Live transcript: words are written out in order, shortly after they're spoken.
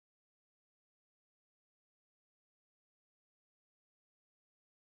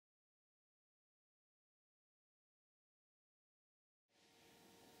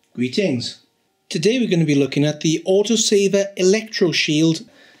Greetings. Today we're going to be looking at the Autosaver Electro Shield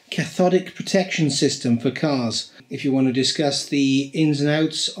cathodic protection system for cars. If you want to discuss the ins and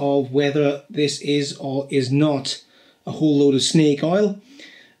outs of whether this is or is not a whole load of snake oil,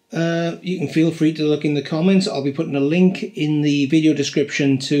 you can feel free to look in the comments. I'll be putting a link in the video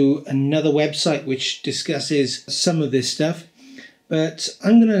description to another website which discusses some of this stuff. But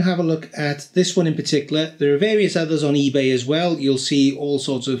I'm going to have a look at this one in particular. There are various others on eBay as well. You'll see all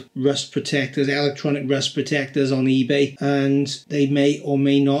sorts of rust protectors, electronic rust protectors on eBay, and they may or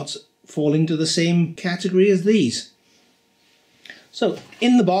may not fall into the same category as these. So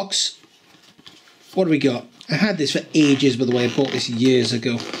in the box, what do we got? I had this for ages, by the way. I bought this years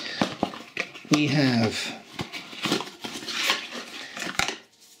ago. We have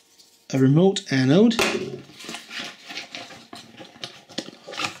a remote anode,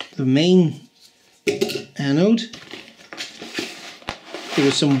 the main anode. There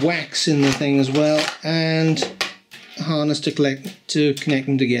was some wax in the thing as well, and a harness to connect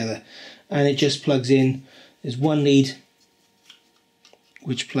them together. And it just plugs in. There's one lead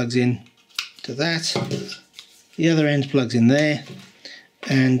which plugs in to that. The other end plugs in there,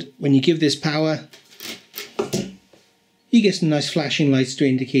 and when you give this power, you get some nice flashing lights to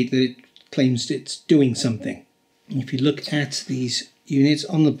indicate that it claims it's doing something. And if you look at these units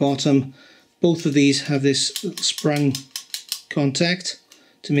on the bottom, both of these have this sprung contact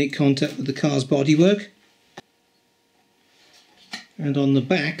to make contact with the car's bodywork. And on the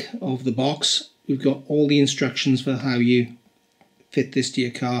back of the box, we've got all the instructions for how you fit this to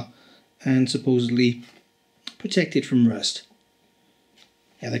your car and supposedly protect it from rust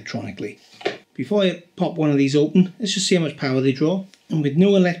electronically. Before I pop one of these open, let's just see how much power they draw. And with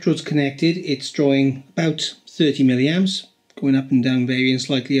no electrodes connected, it's drawing about 30 milliamps, going up and down, varying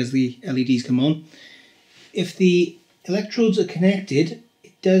slightly as the LEDs come on. If the electrodes are connected,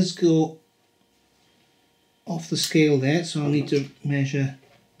 it does go off the scale there, so I'll need to measure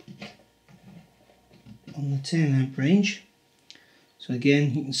on the 10 amp range. So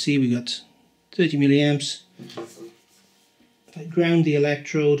again, you can see we've got 30 milliamps. If I ground the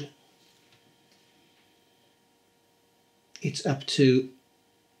electrode, it's up to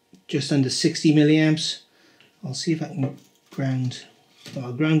just under 60 milliamps. I'll see if I can ground. Well,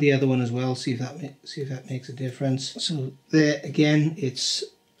 I'll ground the other one as well. See if that makes a difference. So there again, it's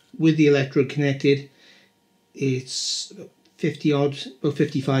with the electrode connected. It's about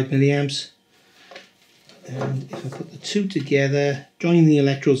 55 milliamps. And if I put the two together, joining the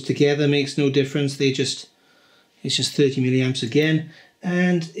electrodes together makes no difference. It's just 30 milliamps again.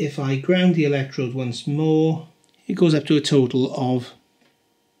 And if I ground the electrode once more, it goes up to a total of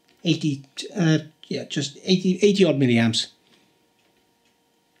 80 odd milliamps.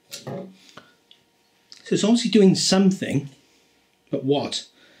 So it's obviously doing something, but what?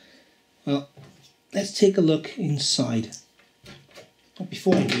 Well, let's take a look inside. But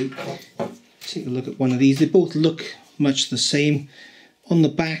before I do, take a look at one of these. They both look much the same. On the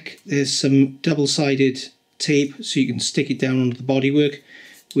back there's some double-sided tape so you can stick it down onto the bodywork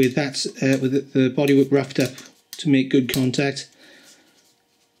with that with the bodywork roughed up to make good contact.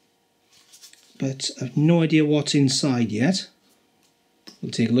 But I've no idea what's inside yet.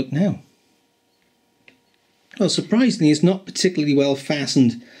 We'll take a look now. Well, surprisingly, it's not particularly well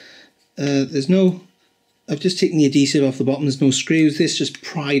fastened. There's no... I've just taken the adhesive off the bottom. There's no screws. This just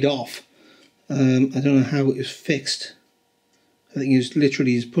pried off. I don't know how it was fixed. I think it was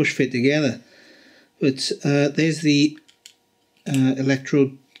literally just push fit together. But there's the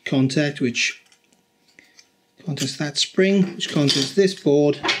electrode contact, which contacts that spring, which contacts this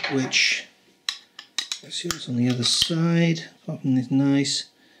board, which... Let's see what's on the other side. Popping this nice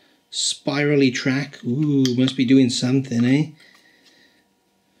spirally track. Ooh, must be doing something, eh?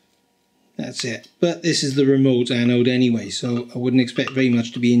 That's it. But this is the remote anode anyway, so I wouldn't expect very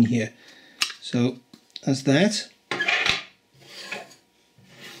much to be in here. So that's that.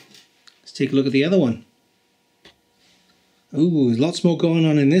 Let's take a look at the other one. Ooh, there's lots more going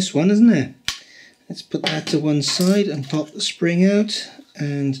on in this one, isn't there? Let's put that to one side and pop the spring out,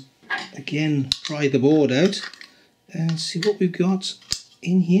 and again pry the board out and see what we've got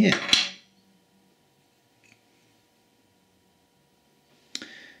in here.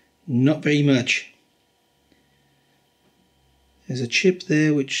 Not very much. There's a chip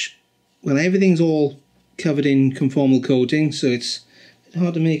there which, well, everything's all covered in conformal coating, so it's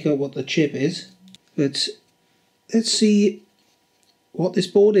hard to make out what the chip is. But let's see what this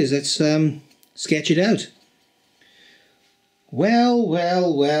board is. Let's sketch it out. Well,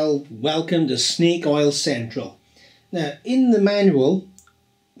 welcome to Snake Oil Central. Now, in the manual,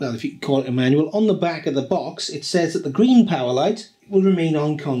 well, if you can call it a manual, on the back of the box, it says that the green power light, will remain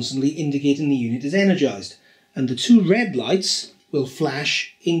on constantly, indicating the unit is energized. And the two red lights will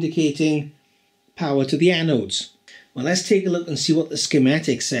flash, indicating power to the anodes. Well, let's take a look and see what the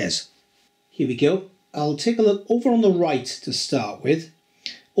schematic says. Here we go. I'll take a look over on the right to start with.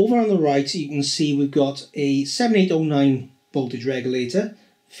 Over on the right, you can see we've got a 7809 voltage regulator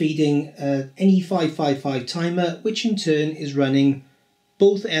feeding an NE555 timer, which in turn is running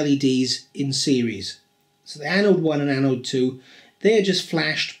both LEDs in series. So the anode 1 and anode 2, they are just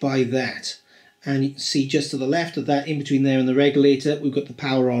flashed by that. And you can see just to the left of that, in between there and the regulator, we've got the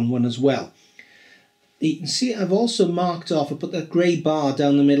power on one as well. You can see I've also marked off, I put that grey bar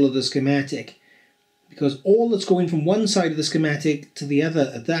down the middle of the schematic, because all that's going from one side of the schematic to the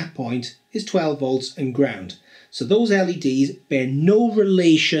other at that point is 12 volts and ground. So those LEDs bear no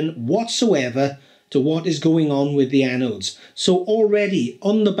relation whatsoever to what is going on with the anodes. So already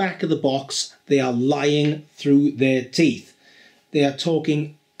on the back of the box, they are lying through their teeth. They are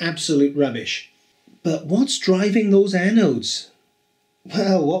talking absolute rubbish. But what's driving those anodes?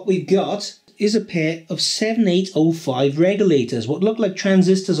 Well, what we've got is a pair of 7805 regulators. What look like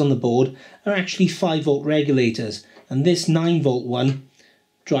transistors on the board are actually 5 volt regulators, and this 9 volt one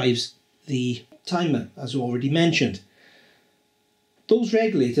drives the timer, as already mentioned. Those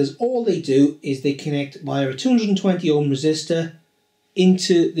regulators, all they do is they connect via a 220 ohm resistor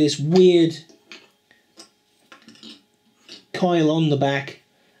into this weird coil on the back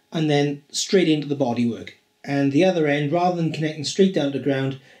and then straight into the bodywork. And the other end, rather than connecting straight down to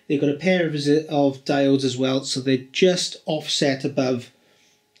ground, they've got a pair of diodes as well, so they're just offset above,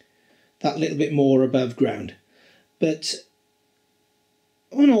 that little bit more above ground. But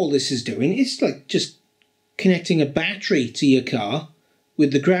when all this is doing, it's like just connecting a battery to your car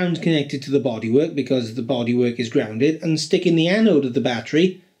with the ground connected to the bodywork, because the bodywork is grounded, and sticking the anode of the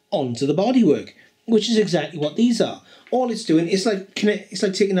battery onto the bodywork, which is exactly what these are. All it's doing is like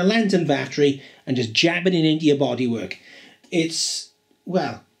taking a lantern battery and just jabbing it into your bodywork. It's,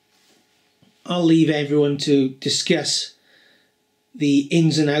 well, I'll leave everyone to discuss the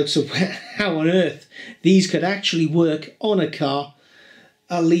ins and outs of how on earth these could actually work on a car.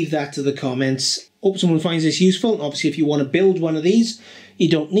 I'll leave that to the comments. Hope someone finds this useful. Obviously, if you want to build one of these, you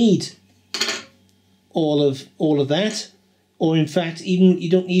don't need all of that, or in fact, even you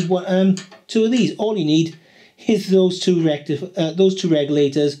don't need two of these. All you need is those two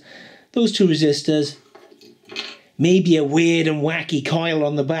regulators, those two resistors, maybe a weird and wacky coil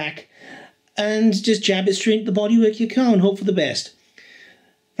on the back, and just jab it straight into the bodywork of your car and hope for the best.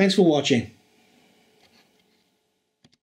 Thanks for watching.